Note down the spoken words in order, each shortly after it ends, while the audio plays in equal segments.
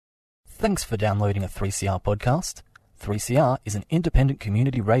Thanks for downloading a 3CR podcast. 3CR is an independent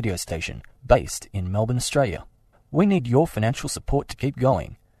community radio station based in Melbourne, Australia. We need your financial support to keep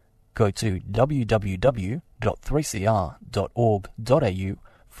going. Go to www.3cr.org.au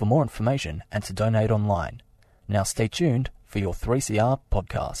for more information and to donate online. Now stay tuned for your 3CR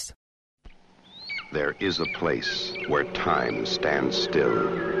podcast. There is a place where time stands still,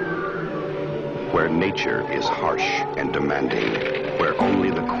 where nature is harsh and demanding, where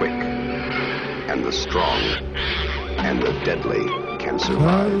only the quick and the strong and the deadly can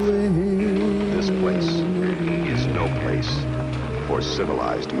survive. This place is no place for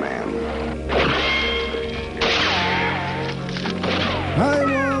civilized man. I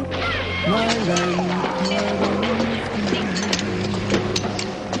want my land.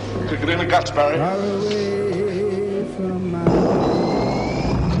 Kick it in the guts, Barry. Far away from my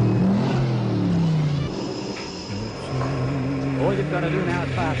All you've got to do now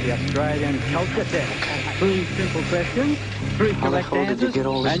is pass the Australian culture test. 3 simple questions, 3 correct answers,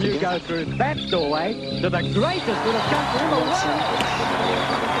 and you go through that doorway to the greatest little country in the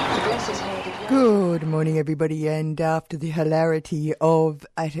world. Good morning, everybody, and after the hilarity of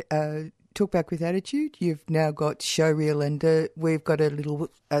Talkback with Attitude, you've now got Showreel, and we've got a little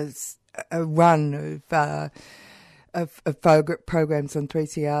a run of programs on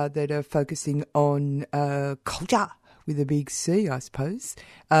 3CR that are focusing on culture with a big C, I suppose.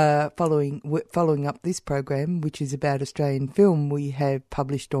 Following up this program, which is about Australian film, we have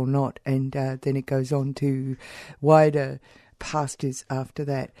Published or Not, and then it goes on to wider pastures after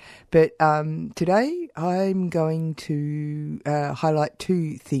that. But today I'm going to highlight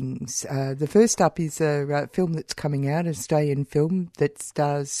 2 things. The first up is a film that's coming out, an Australian film that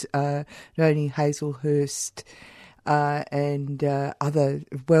stars not only Hazelhurst and other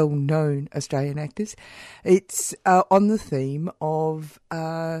well-known Australian actors. It's on the theme of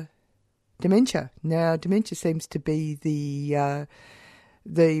dementia. Now, dementia seems to be the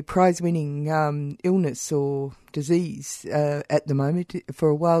prize-winning illness or disease at the moment. For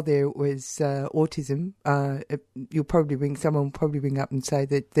a while there it was autism. Someone will probably ring up and say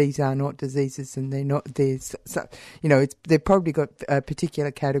that these are not diseases and they're not. They've probably got particular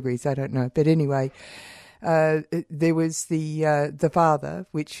categories. I don't know, but anyway. There was the Father,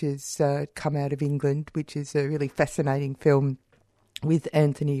 which has come out of England, which is a really fascinating film with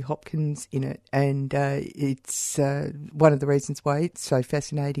Anthony Hopkins in it, and it's one of the reasons why it's so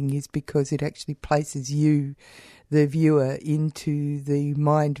fascinating is because it actually places you, the viewer, into the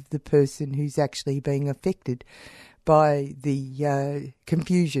mind of the person who's actually being affected by the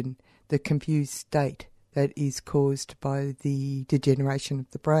confusion, the confused state that is caused by the degeneration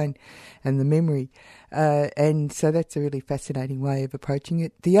of the brain and the memory. And so that's a really fascinating way of approaching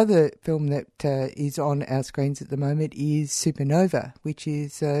it. The other film that is on our screens at the moment is Supernova, which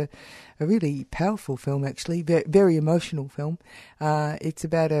is a really powerful film, actually, very emotional film. It's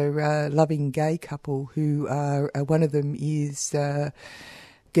about a loving gay couple who one of them is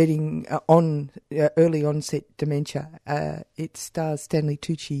getting early onset dementia. It stars Stanley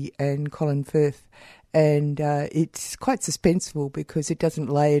Tucci and Colin Firth. And it's quite suspenseful because it doesn't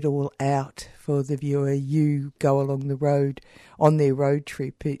lay it all out for the viewer. You go along the road on their road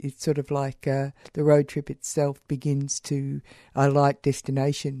trip. It's sort of like the road trip itself begins to like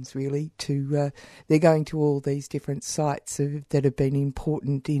destinations, really. They're going to all these different sites that have been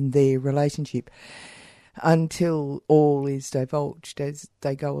important in their relationship until all is divulged as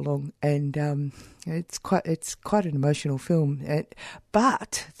they go along, and it's quite an emotional film.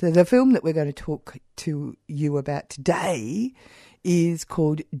 But the film that we're going to talk to you about today is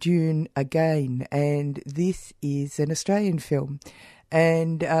called June Again, and this is an Australian film,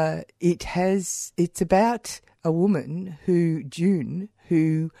 and it's about a woman June,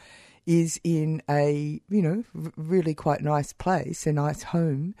 who is in a, really quite nice place, a nice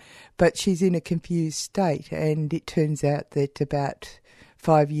home, but she's in a confused state, and it turns out that about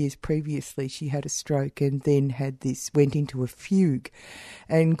 5 years previously she had a stroke and then went into a fugue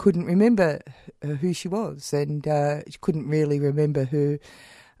and couldn't remember who she was, and she couldn't really remember her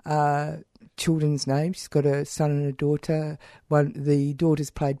children's names. She's got a son and a daughter. The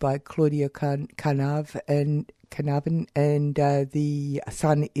daughter's played by Claudia Carnarvon, and the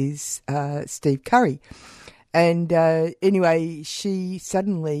son is Steve Curry. And anyway, she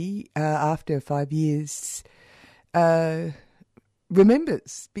suddenly, after 5 years,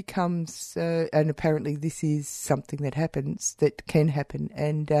 remembers, becomes, and apparently this is something that can happen,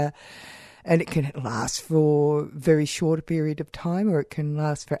 and it can last for a very short a period of time, or it can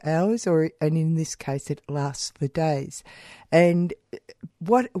last for hours, and in this case it lasts for days. And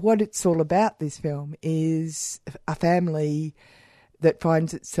what it's all about, this film, is a family that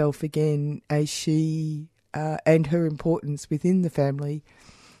finds itself again as she and her importance within the family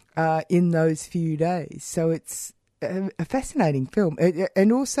in those few days. So it's a fascinating film,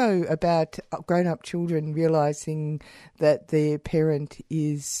 and also about grown-up children realising that their parent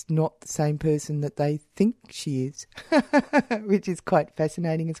is not the same person that they think she is, which is quite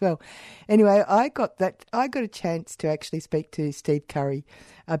fascinating as well. Anyway, I got a chance to actually speak to Steve Curry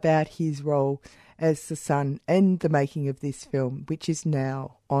about his role as the son and the making of this film, which is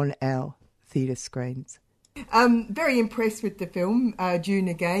now on our theatre screens. Very impressed with the film, June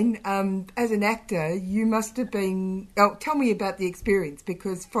again. As an actor, you must have been... Oh, tell me about the experience,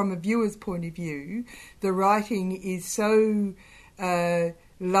 because from a viewer's point of view, the writing is so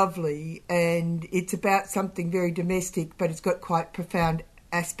lovely, and it's about something very domestic, but it's got quite profound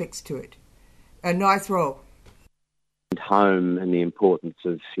aspects to it. A nice role. Home and the importance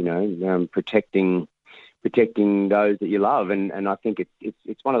of, protecting those that you love, and I think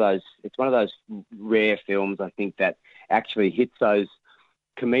it's one of those rare films, I think, that actually hits those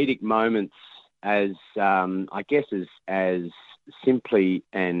comedic moments as as simply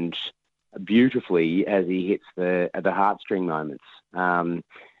and beautifully as he hits the heartstring moments.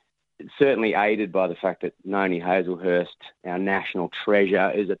 Certainly aided by the fact that Noni Hazlehurst, our national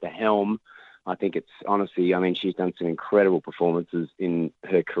treasure, is at the helm. I think it's honestly, she's done some incredible performances in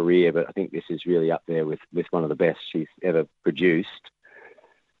her career, but I think this is really up there with one of the best she's ever produced.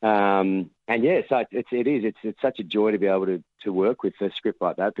 So it's such a joy to be able to work with a script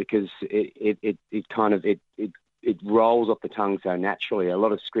like that, because it rolls off the tongue so naturally. A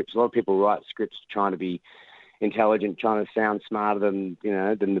lot of people write scripts trying to be intelligent, trying to sound smarter than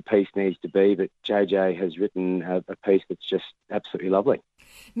the piece needs to be, but JJ has written a piece that's just absolutely lovely.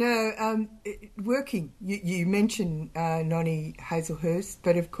 Now, working, you mentioned Noni Hazlehurst,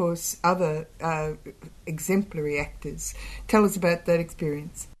 but of course other exemplary actors. Tell us about that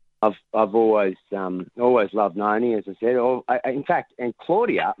experience. I've always loved Noni, as I said. In fact, and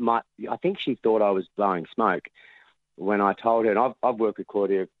Claudia, I think she thought I was blowing smoke when I told her, and I've worked with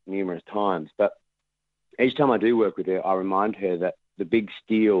Claudia numerous times, but each time I do work with her, I remind her that The Big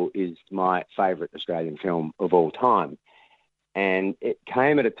Steal is my favourite Australian film of all time. And it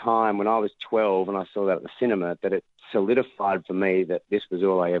came at a time when I was 12 and I saw that at the cinema, that it solidified for me that this was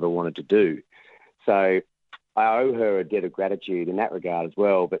all I ever wanted to do. So I owe her a debt of gratitude in that regard as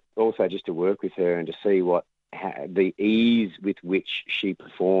well, but also just to work with her and to see the ease with which she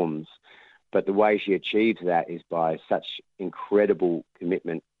performs. But the way she achieves that is by such incredible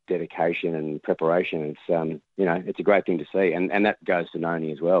commitment, dedication and preparation. It's a great thing to see. And that goes to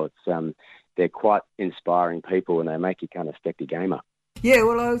Noni as well. They're quite inspiring people, and they make you kind of step your game up. Yeah,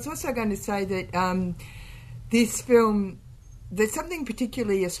 well, I was also going to say that this film, there's something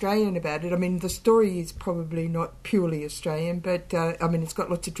particularly Australian about it. The story is probably not purely Australian, but, it's got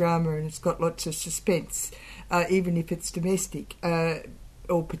lots of drama and it's got lots of suspense, even if it's domestic,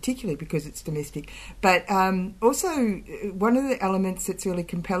 or particularly because it's domestic. But also, one of the elements that's really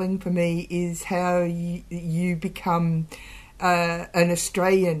compelling for me is how you become... an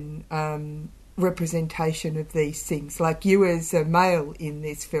Australian representation of these things. Like you as a male in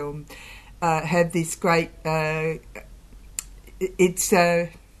this film have this great...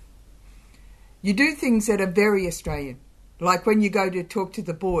 you do things that are very Australian. Like when you go to talk to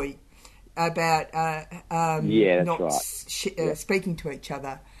the boy about speaking to each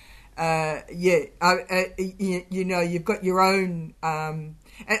other. You've got your own...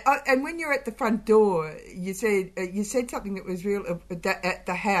 And when you're at the front door, you said something that was real at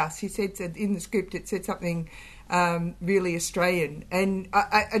the house. You said in the script, it said something really Australian, and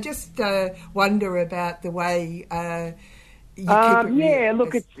I just wonder about the way you keep it real.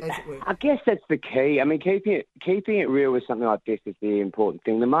 Look, I guess that's the key. Keeping it real with something like this is the important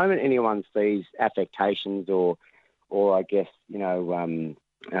thing. The moment anyone sees affectations or I guess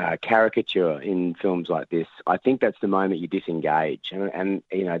caricature in films like this, I think that's the moment you disengage. And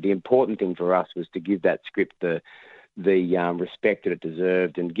the important thing for us was to give that script the respect that it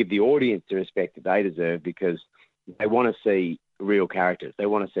deserved, and give the audience the respect that they deserve, because they want to see real characters. They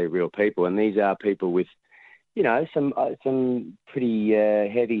want to see real people, and these are people with some pretty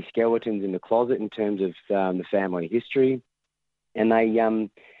heavy skeletons in the closet in terms of the family history, and they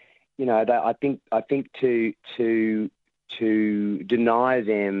I think to deny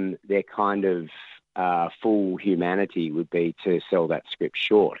them their kind of full humanity would be to sell that script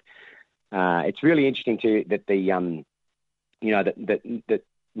short. It's really interesting too that that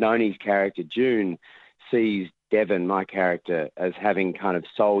Noni's character June sees Devon, my character, as having kind of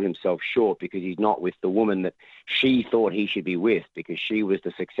sold himself short because he's not with the woman that she thought he should be with, because she was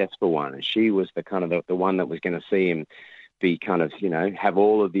the successful one and she was the kind of the one that was going to see him be kind of, have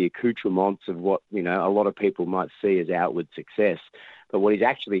all of the accoutrements of what, a lot of people might see as outward success. But what he's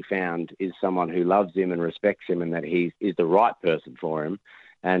actually found is someone who loves him and respects him, and that he is the right person for him.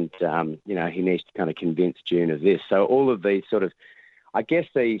 And, he needs to kind of convince June of this. So all of these sort of, I guess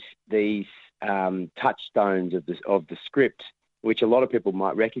these touchstones of the script, which a lot of people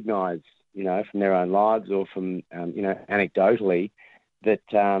might recognise, from their own lives or from, anecdotally, that,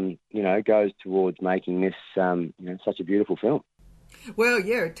 goes towards making this, such a beautiful film. Well,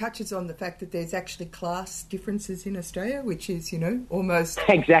 yeah, it touches on the fact that there's actually class differences in Australia, which is, almost...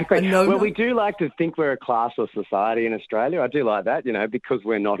 Exactly. Well, we do like to think we're a classless society in Australia. I do like that, because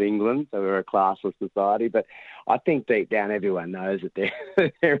we're not England, so we're a classless society. But I think deep down everyone knows that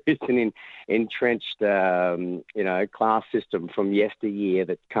there is an entrenched, class system from yesteryear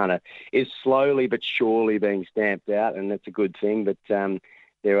that kind of is slowly but surely being stamped out, and that's a good thing. But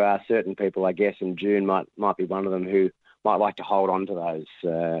there are certain people, I guess, and June might be one of them, who might like to hold on to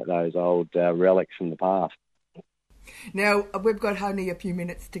those old relics from the past. Now, we've got only a few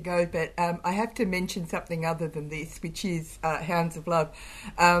minutes to go, but I have to mention something other than this, which is Hounds of Love.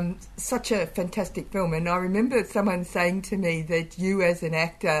 Such a fantastic film. And I remember someone saying to me that you as an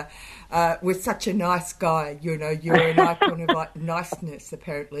actor were such a nice guy. You're an icon of like niceness,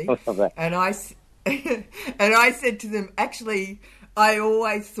 apparently. I love that. And I said to them, actually, I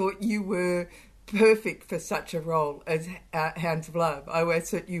always thought you were perfect for such a role as Hounds of Love. I always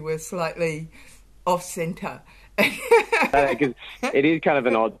thought you were slightly off-centre. Because it is kind of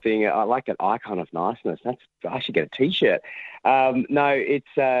an odd thing. I like that icon of niceness. I should get a T-shirt. No, it's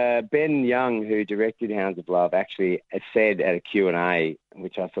Ben Young, who directed Hounds of Love, actually said at a Q&A,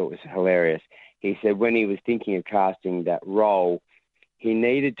 which I thought was hilarious. He said when he was thinking of casting that role, he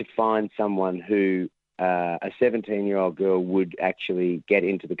needed to find someone who a 17-year-old girl would actually get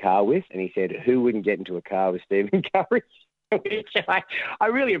into the car with. And he said, who wouldn't get into a car with Stephen Curry? Which I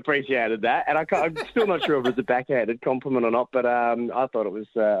really appreciated that, and I'm still not sure if it was a backhanded compliment or not, but I thought it was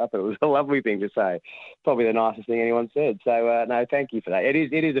a lovely thing to say. Probably the nicest thing anyone said. So no, thank you for that. It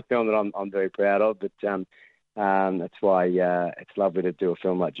is a film that I'm very proud of, but that's why it's lovely to do a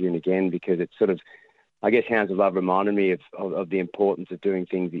film like June again, because it's sort of, I guess Hounds of Love reminded me of the importance of doing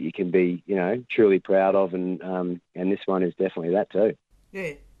things that you can be, truly proud of, and this one is definitely that too.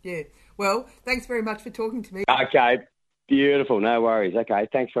 Yeah. Well, thanks very much for talking to me. Okay. Beautiful, no worries. Okay,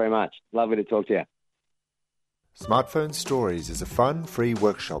 thanks very much. Lovely to talk to you. Smartphone Stories is a fun, free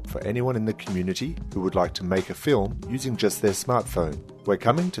workshop for anyone in the community who would like to make a film using just their smartphone. We're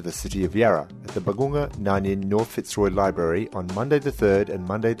coming to the city of Yarra at the Bagunga Nyanin North Fitzroy Library on Monday the 3rd and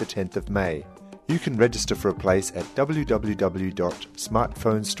Monday the 10th of May. You can register for a place at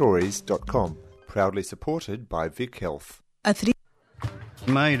www.smartphonestories.com. Proudly supported by Vic Health.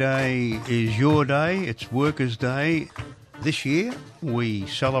 May Day is your day, it's Workers' Day. This year we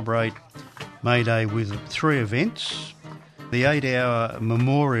celebrate May Day with 3 events. The 8-hour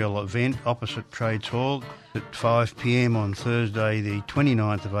memorial event opposite Trades Hall at 5 p.m. on Thursday the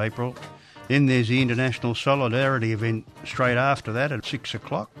 29th of April. Then there's the International Solidarity event straight after that at 6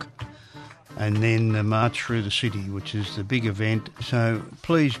 o'clock. And then the March Through the City, which is the big event. So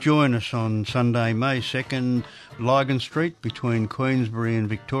please join us on Sunday, May 2nd, Lygon Street between Queensbury and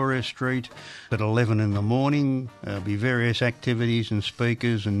Victoria Street at 11 in the morning. There'll be various activities and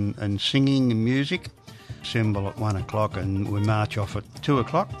speakers and singing and music. Assemble at 1 o'clock and we march off at 2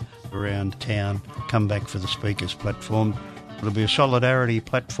 o'clock around town. Come back for the speakers platform. It'll be a solidarity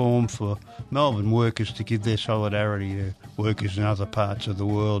platform for Melbourne workers to give their solidarity to workers in other parts of the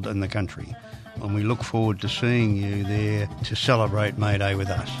world and the country. And we look forward to seeing you there to celebrate May Day with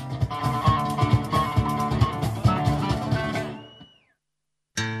us.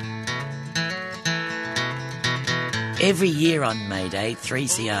 Every year on May Day,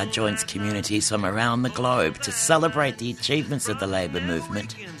 3CR joins communities from around the globe to celebrate the achievements of the labour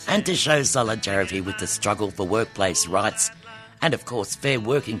movement and to show solidarity with the struggle for workplace rights and, of course, fair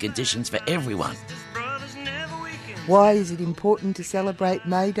working conditions for everyone. Why is it important to celebrate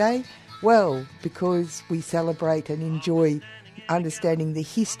May Day? Well, because we celebrate and enjoy understanding the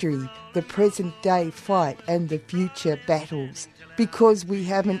history, the present-day fight and the future battles, because we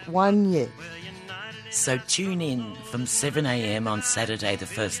haven't won yet. So tune in from 7 a.m. on Saturday the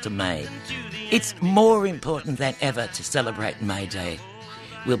 1st of May. It's more important than ever to celebrate May Day.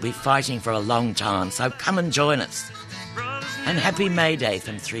 We'll be fighting for a long time, so come and join us. And happy May Day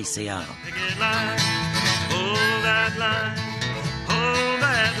from 3CR.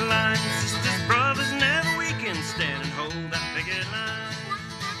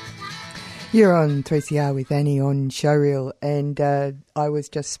 You're on 3CR with Annie on Showreel, and I was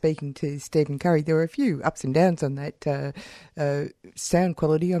just speaking to Stephen Curry. There were a few ups and downs on that sound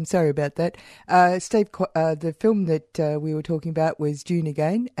quality. I'm sorry about that. Steve, the film that we were talking about was June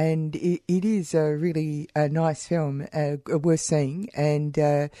Again, and it is a really nice film, worth seeing. And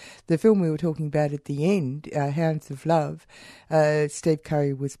the film we were talking about at the end, Hounds of Love, Steve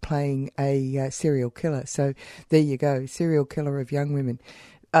Curry was playing a serial killer. So there you go, serial killer of young women.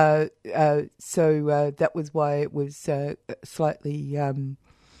 So that was why it was slightly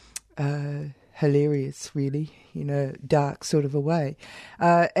hilarious, really, in a dark sort of a way.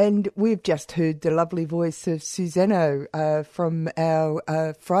 And we've just heard the lovely voice of Susano from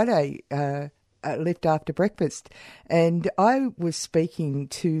our Friday Left After Breakfast. And I was speaking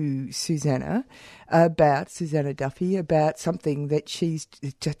to Susanna Duffy, about something that she's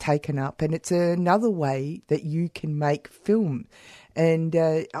taken up, and it's another way that you can make film. And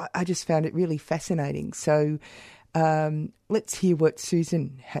I just found it really fascinating. So let's hear what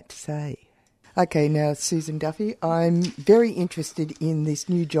Susan had to say. Okay, now, Susan Duffy, I'm very interested in this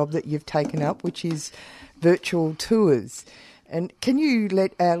new job that you've taken up, which is virtual tours. And can you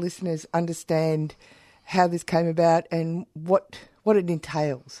let our listeners understand how this came about and what it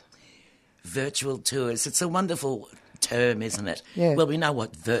entails? Virtual tours. It's a wonderful term, isn't it? Yeah. Well, we know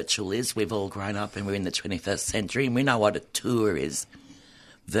what virtual is. We've all grown up and we're in the 21st century, and we know what a tour is.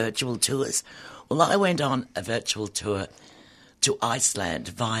 Virtual tours. Well, I went on a virtual tour to Iceland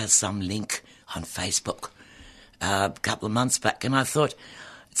via some link on Facebook a couple of months back, and I thought,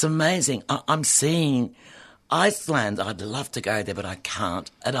 it's amazing. I'm seeing Iceland. I'd love to go there, but I can't.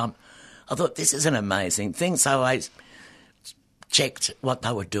 And I thought, this is an amazing thing. So I checked what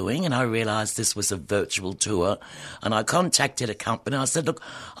they were doing, and I realised this was a virtual tour. And I contacted a company. I said, look,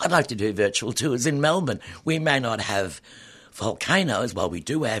 I'd like to do virtual tours in Melbourne. We may not have volcanoes. Well, we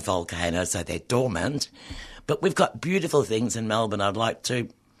do have volcanoes, so they're dormant. But we've got beautiful things in Melbourne. I'd like to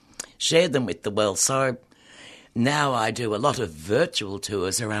share them with the world. So now I do a lot of virtual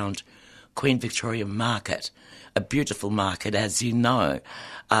tours around Queen Victoria Market, a beautiful market, as you know,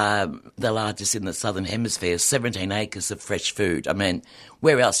 the largest in the Southern Hemisphere, 17 acres of fresh food. I mean,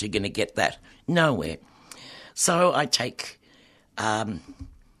 where else are you going to get that? Nowhere. So I take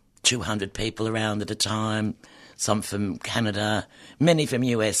 200 people around at a time, some from Canada, many from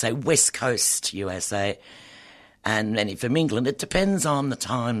USA, West Coast USA, and many from England. It depends on the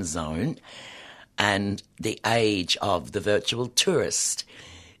time zone and the age of the virtual tourist.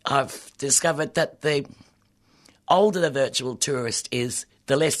 I've discovered that the older the virtual tourist is,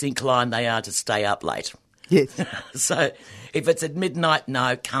 the less inclined they are to stay up late. Yes. So if it's at midnight,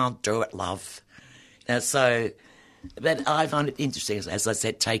 no, can't do it, love. But I find it interesting, as I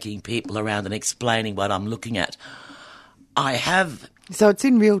said, taking people around and explaining what I'm looking at. So it's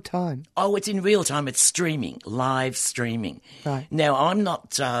in real time? Oh, it's in real time. It's streaming, live streaming. Right. Now, I'm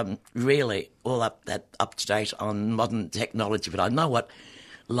not really all up to date on modern technology, but I know what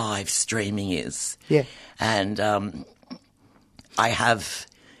live streaming is. Yeah. And I have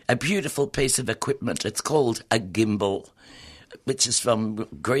a beautiful piece of equipment. It's called a gimbal, which is from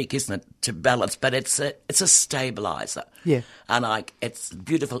Greek, isn't it, to balance, but it's a stabiliser. Yeah. And it's a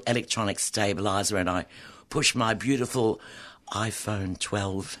beautiful electronic stabiliser, and I push my beautiful iPhone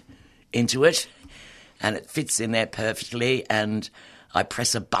 12 into it, and it fits in there perfectly, and I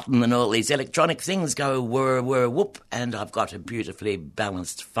press a button and all these electronic things go whir, whir, whoop, and I've got a beautifully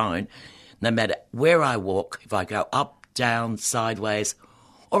balanced phone. No matter where I walk, if I go up, down, sideways,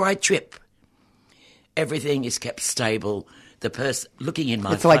 or I trip, everything is kept stable. The person looking in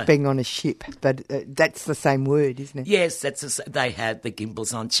my phone... It's like being on a ship, but that's the same word, isn't it? Yes, they have the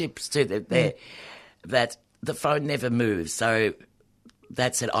gimbals on chips too. That the phone never moves, so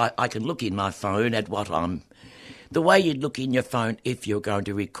that's it. I can look in my phone at what I'm... The way you'd look in your phone if you're going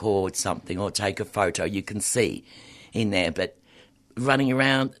to record something or take a photo, you can see in there. But running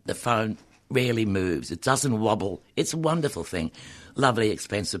around, the phone rarely moves. It doesn't wobble. It's a wonderful thing. Lovely,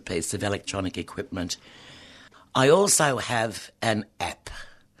 expensive piece of electronic equipment. I also have an app.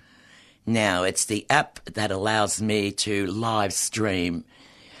 Now, it's the app that allows me to live stream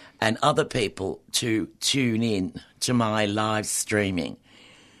and other people to tune in to my live streaming.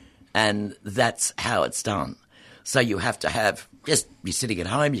 And that's how it's done. So you have to have, you're sitting at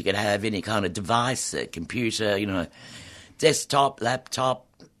home, you can have any kind of device, a computer, desktop, laptop,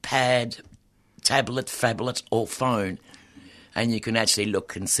 pad, tablet, phablet, or phone. And you can actually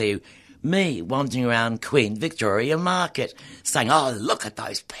look and see me wandering around Queen Victoria Market saying, oh, look at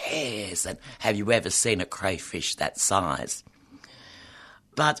those pears. And have you ever seen a crayfish that size?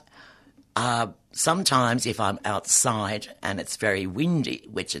 But sometimes if I'm outside and it's very windy,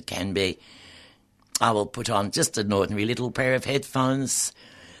 which it can be, I will put on just an ordinary little pair of headphones,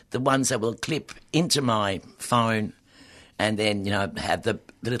 the ones that will clip into my phone, and then, have the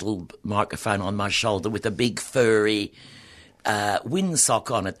little microphone on my shoulder with a big furry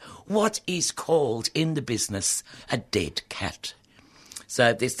windsock on it. What is called in the business a dead cat.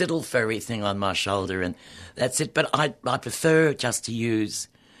 So this little furry thing on my shoulder, and that's it. But I prefer just to use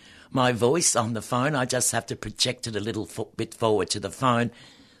my voice on the phone. I just have to project it a little bit forward to the phone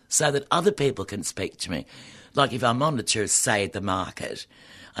so that other people can speak to me. Like if I'm on the say, the market,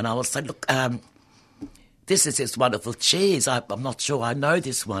 and I will say, look, this is this wonderful cheese. I'm not sure I know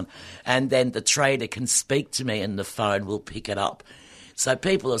this one. And then the trader can speak to me and the phone will pick it up. So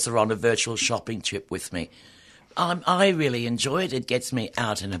people are on a virtual shopping trip with me. I really enjoy it. It gets me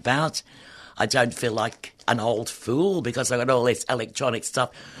out and about. I don't feel like an old fool because I've got all this electronic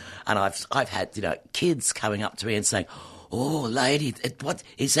stuff. And I've had, kids coming up to me and saying, "Oh, lady, what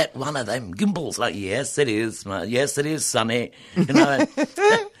is that? One of them gimbals?" Like, yes, it is. Yes, it is, Sonny.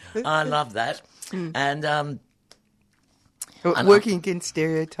 I love that. And working against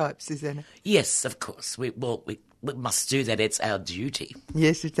stereotypes, Susanna. Yes, of course. We must do that. It's our duty.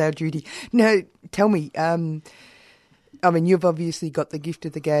 Yes, it's our duty. Now, tell me. You've obviously got the gift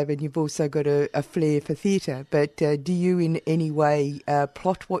of the gab and you've also got a flair for theatre, but do you in any way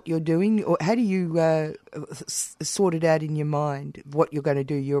plot what you're doing? Or how do you sort it out in your mind, what you're going to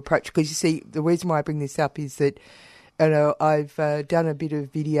do, your approach? Because you see, the reason why I bring this up is that I've done a bit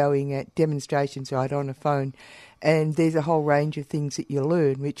of videoing at demonstrations right on a phone, and there's a whole range of things that you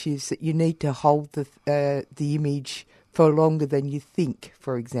learn, which is that you need to hold the image for longer than you think,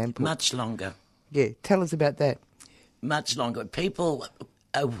 for example. Much longer. Yeah, tell us about that. Much longer. People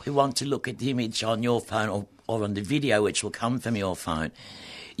who want to look at the image on your phone or on the video which will come from your phone,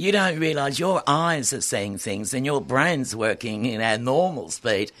 you don't realise your eyes are seeing things and your brain's working in our normal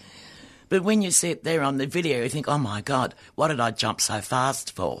speed. But when you sit there on the video, you think, oh, my God, what did I jump so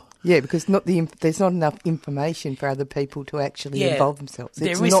fast for? Yeah, because there's not enough information for other people to actually involve themselves.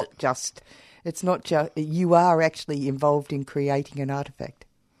 It's not just you are actually involved in creating an artefact.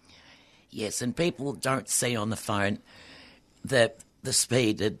 Yes, and people don't see on the phone the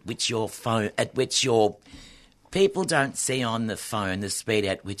speed at which people don't see on the phone the speed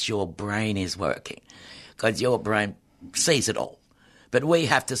at which your brain is working, because your brain sees it all. But we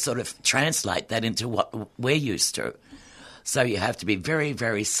have to sort of translate that into what we're used to. So you have to be very,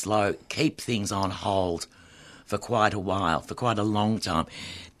 very slow, keep things on hold for quite a while, for quite a long time.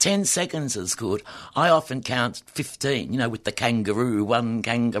 10 seconds is good. I often count 15, with the kangaroo, 1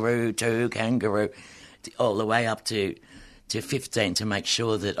 kangaroo, 2 kangaroo, all the way up to 15 to make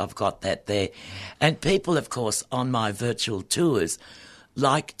sure that I've got that there. And people, of course, on my virtual tours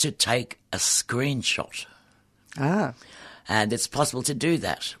like to take a screenshot. Ah. And it's possible to do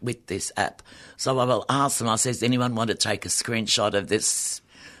that with this app. So I will ask them, does anyone want to take a screenshot of this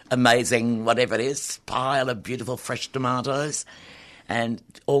amazing, whatever it is, pile of beautiful fresh tomatoes and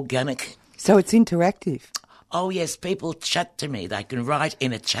organic? So it's interactive? Oh, yes. People chat to me. They can write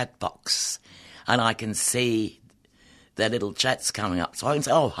in a chat box and I can see their little chats coming up. So I can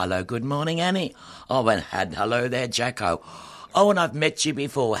say, oh, hello, good morning, Annie. Oh, and hello there, Jacko. Oh, and I've met you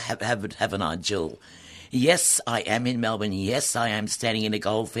before, haven't I, Jill? Yes, I am in Melbourne. Yes, I am standing in a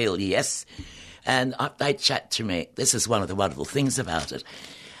goldfield. Yes. And they chat to me. This is one of the wonderful things about it.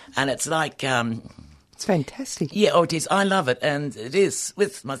 And it's like... it's fantastic. Yeah, oh, it is. I love it. And it is.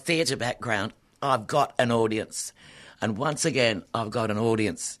 With my theatre background, I've got an audience. And once again, I've got an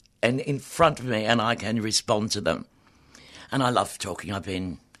audience and in front of me and I can respond to them. And I love talking. I've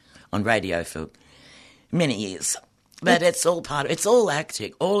been on radio for many years. But it's all it's all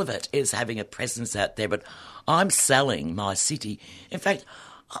acting. All of it is having a presence out there. But I'm selling my city. In fact,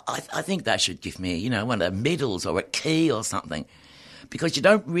 I think they should give me, one of the medals or a key or something. Because you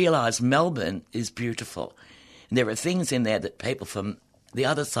don't realise Melbourne is beautiful. And there are things in there that people from the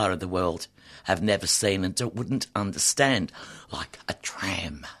other side of the world have never seen and wouldn't understand, like a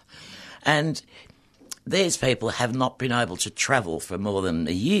tram. And these people have not been able to travel for more than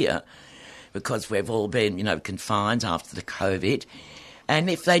a year because we've all been, confined after the COVID. And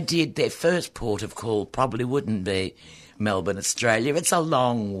if they did, their first port of call probably wouldn't be Melbourne, Australia. It's a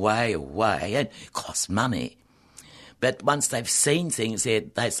long way away and costs money. But once they've seen things there,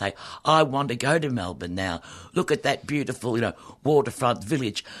 they say, I want to go to Melbourne now. Look at that beautiful, waterfront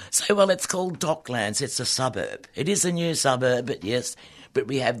village. So, well, it's called Docklands. It's a suburb. It is a new suburb, but yes, but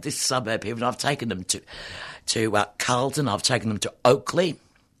we have this suburb here. And I've taken them to Carlton. I've taken them to Oakley.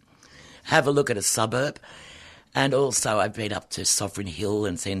 Have a look at a suburb. And also I've been up to Sovereign Hill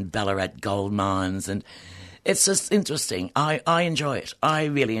and seen Ballarat gold mines and It's just interesting. I enjoy it. I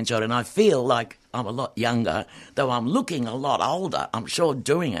really enjoy it. And I feel like I'm a lot younger, though I'm looking a lot older, I'm sure,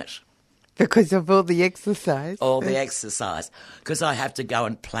 doing it. Because of all the exercise. All the exercise. Because I have to go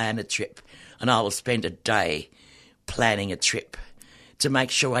and plan a trip. And I will spend a day planning a trip to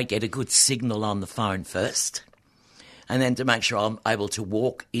make sure I get a good signal on the phone first. And then to make sure I'm able to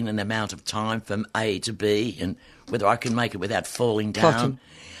walk in an amount of time from A to B and whether I can make it without falling down. Plotting.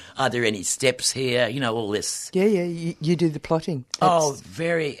 Are there any steps here? You know, all this. Yeah, you do the plotting. Oh,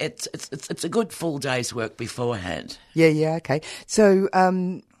 very. It's a good full day's work beforehand. Yeah, okay. So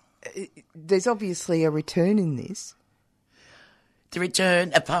there's obviously a return in this. The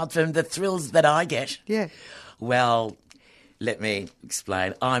return, apart from the thrills that I get. Yeah. Well, let me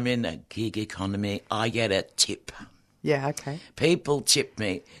explain. I'm in a gig economy. I get a tip. Yeah, okay. People tip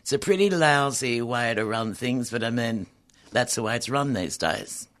me. It's a pretty lousy way to run things, but I mean, that's the way it's run these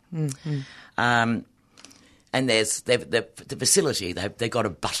days. Mm-hmm. And there's the facility. They've got a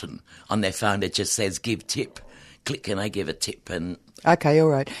button on their phone that just says "give tip." Click and they give a tip. And okay, all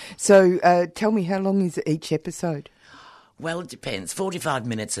right. So tell me, how long is each episode? Well, it depends. 45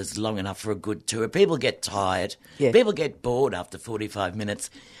 minutes is long enough for a good tour. People get tired. Yeah. People get bored after 45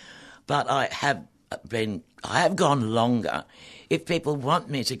 minutes. But I have gone longer if people want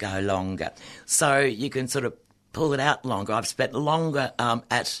me to go longer. So you can sort of pull it out longer. I've spent longer down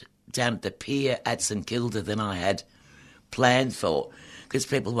at the pier at St Kilda than I had planned for because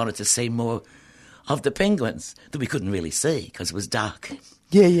people wanted to see more of the penguins that we couldn't really see because it was dark.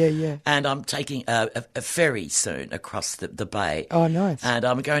 Yeah. And I'm taking a ferry soon across the bay. Oh, nice. And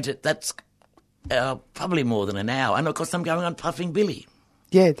I'm going to, that's probably more than an hour. And, of course, I'm going on Puffing Billy.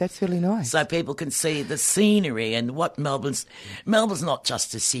 Yeah, that's really nice. So people can see the scenery and what Melbourne's not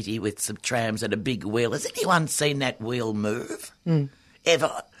just a city with some trams and a big wheel. Has anyone seen that wheel move?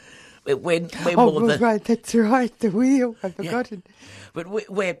 Ever? Right, that's right, the wheel. I've forgotten. Yeah. But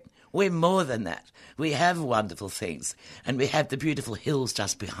we're more than that. We have wonderful things, and we have the beautiful hills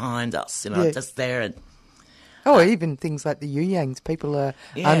just behind us, just there. And even things like the Yuyangs. People are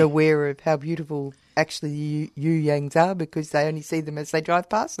unaware of how beautiful actually the Yuyangs are because they only see them as they drive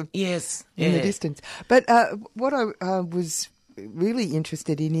past them. Yes, in the distance. But what I was really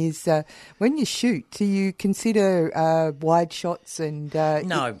interested in is when you shoot, do you consider wide shots and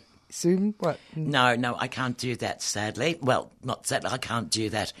no. Zoom? What? No, I can't do that, sadly. Well, not sadly, I can't do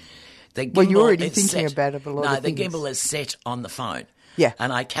that. You're already thinking about it a lot of things. No, the gimbal is set on the phone. Yeah.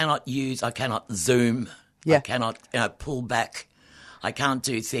 And I cannot zoom. Yeah. I cannot pull back. I can't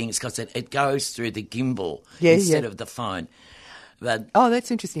do things because it goes through the gimbal instead of the phone. But that's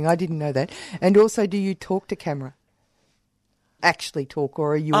interesting. I didn't know that. And also, do you talk to camera? Actually talk,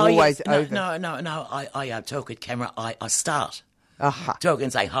 or are you always over? No. I talk at camera. I start. Aha. Talk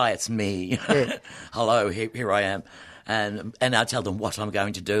and say, hi, it's me. Yeah. Hello, here I am. And I tell them what I'm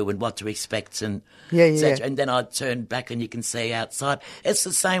going to do and what to expect and yeah. And then I turn back and you can see outside. It's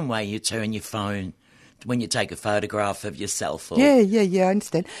the same way you turn your phone when you take a photograph of yourself. Yeah, I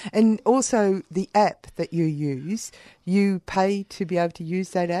understand. And also the app that you use, you pay to be able to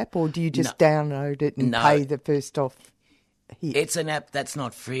use that app, or do you just download it and pay the first off here? It's an app that's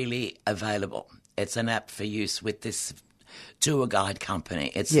not freely available. It's an app for use with this tour guide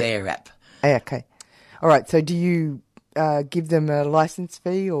company. It's their app. Okay. All right. So do you give them a license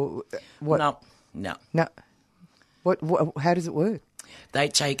fee or what? No. What? How does it work? They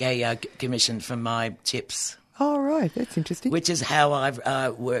take a commission from my tips. Oh, right. That's interesting. Which is how I've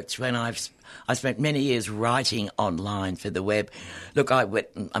worked when I spent many years writing online for the web. Look, I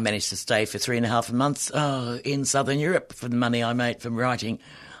managed to stay for 3.5 months in Southern Europe for the money I made from writing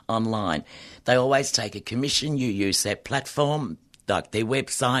online. They always take a commission. You use their platform, like their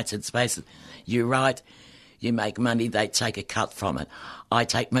websites and spaces. You write, you make money, they take a cut from it. I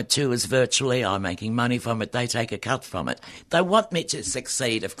take my tours virtually, I'm making money from it, they take a cut from it. They want me to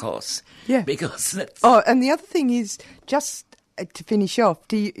succeed, of course. Yeah. Because that's... Oh, and the other thing is, just to finish off,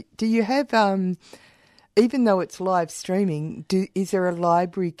 do you have, even though it's live streaming, is there a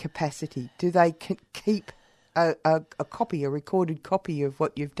library capacity? Do they keep a recorded copy of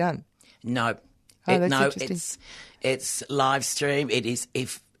what you've done? No. It's live stream. It is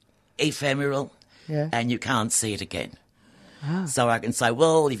ephemeral, and you can't see it again. Ah. So I can say,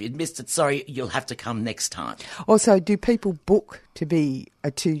 well, if you'd missed it, sorry, you'll have to come next time. Also, do people book to be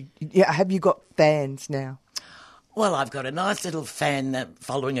have you got fans now? Well, I've got a nice little fan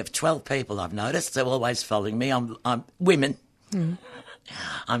following of 12 people. I've noticed they're always following me. I'm women. Mm.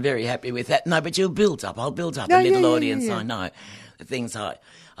 I'm very happy with that. No, but you'll build up. I'll build up a little audience. Yeah. I know the things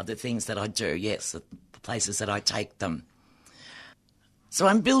that I do. Yes, the places that I take them. So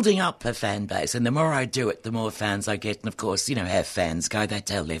I'm building up a fan base, and the more I do it, the more fans I get. And of course, you know how fans go, they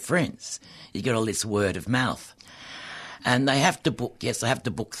tell their friends. You get all this word of mouth. And they have to book, yes, they have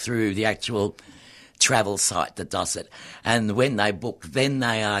to book through the actual travel site that does it. And when they book, then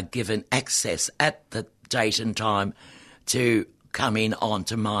they are given access at the date and time to come in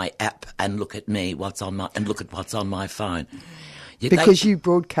onto my app and look at me, what's on my phone. Because you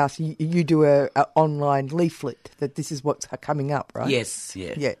broadcast, you do a online leaflet that this is what's coming up, right? Yes,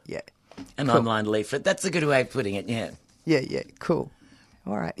 yeah. Yeah. An Cool. online leaflet. That's a good way of putting it, yeah. Yeah, cool.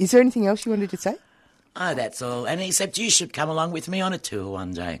 All right. Is there anything else you wanted to say? Oh, that's all. And except you should come along with me on a tour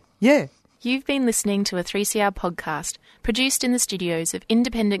one day. Yeah. You've been listening to a 3CR podcast produced in the studios of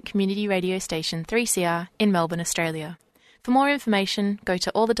independent community radio station 3CR in Melbourne, Australia. For more information, go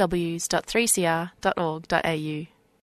to allthews.3cr.org.au.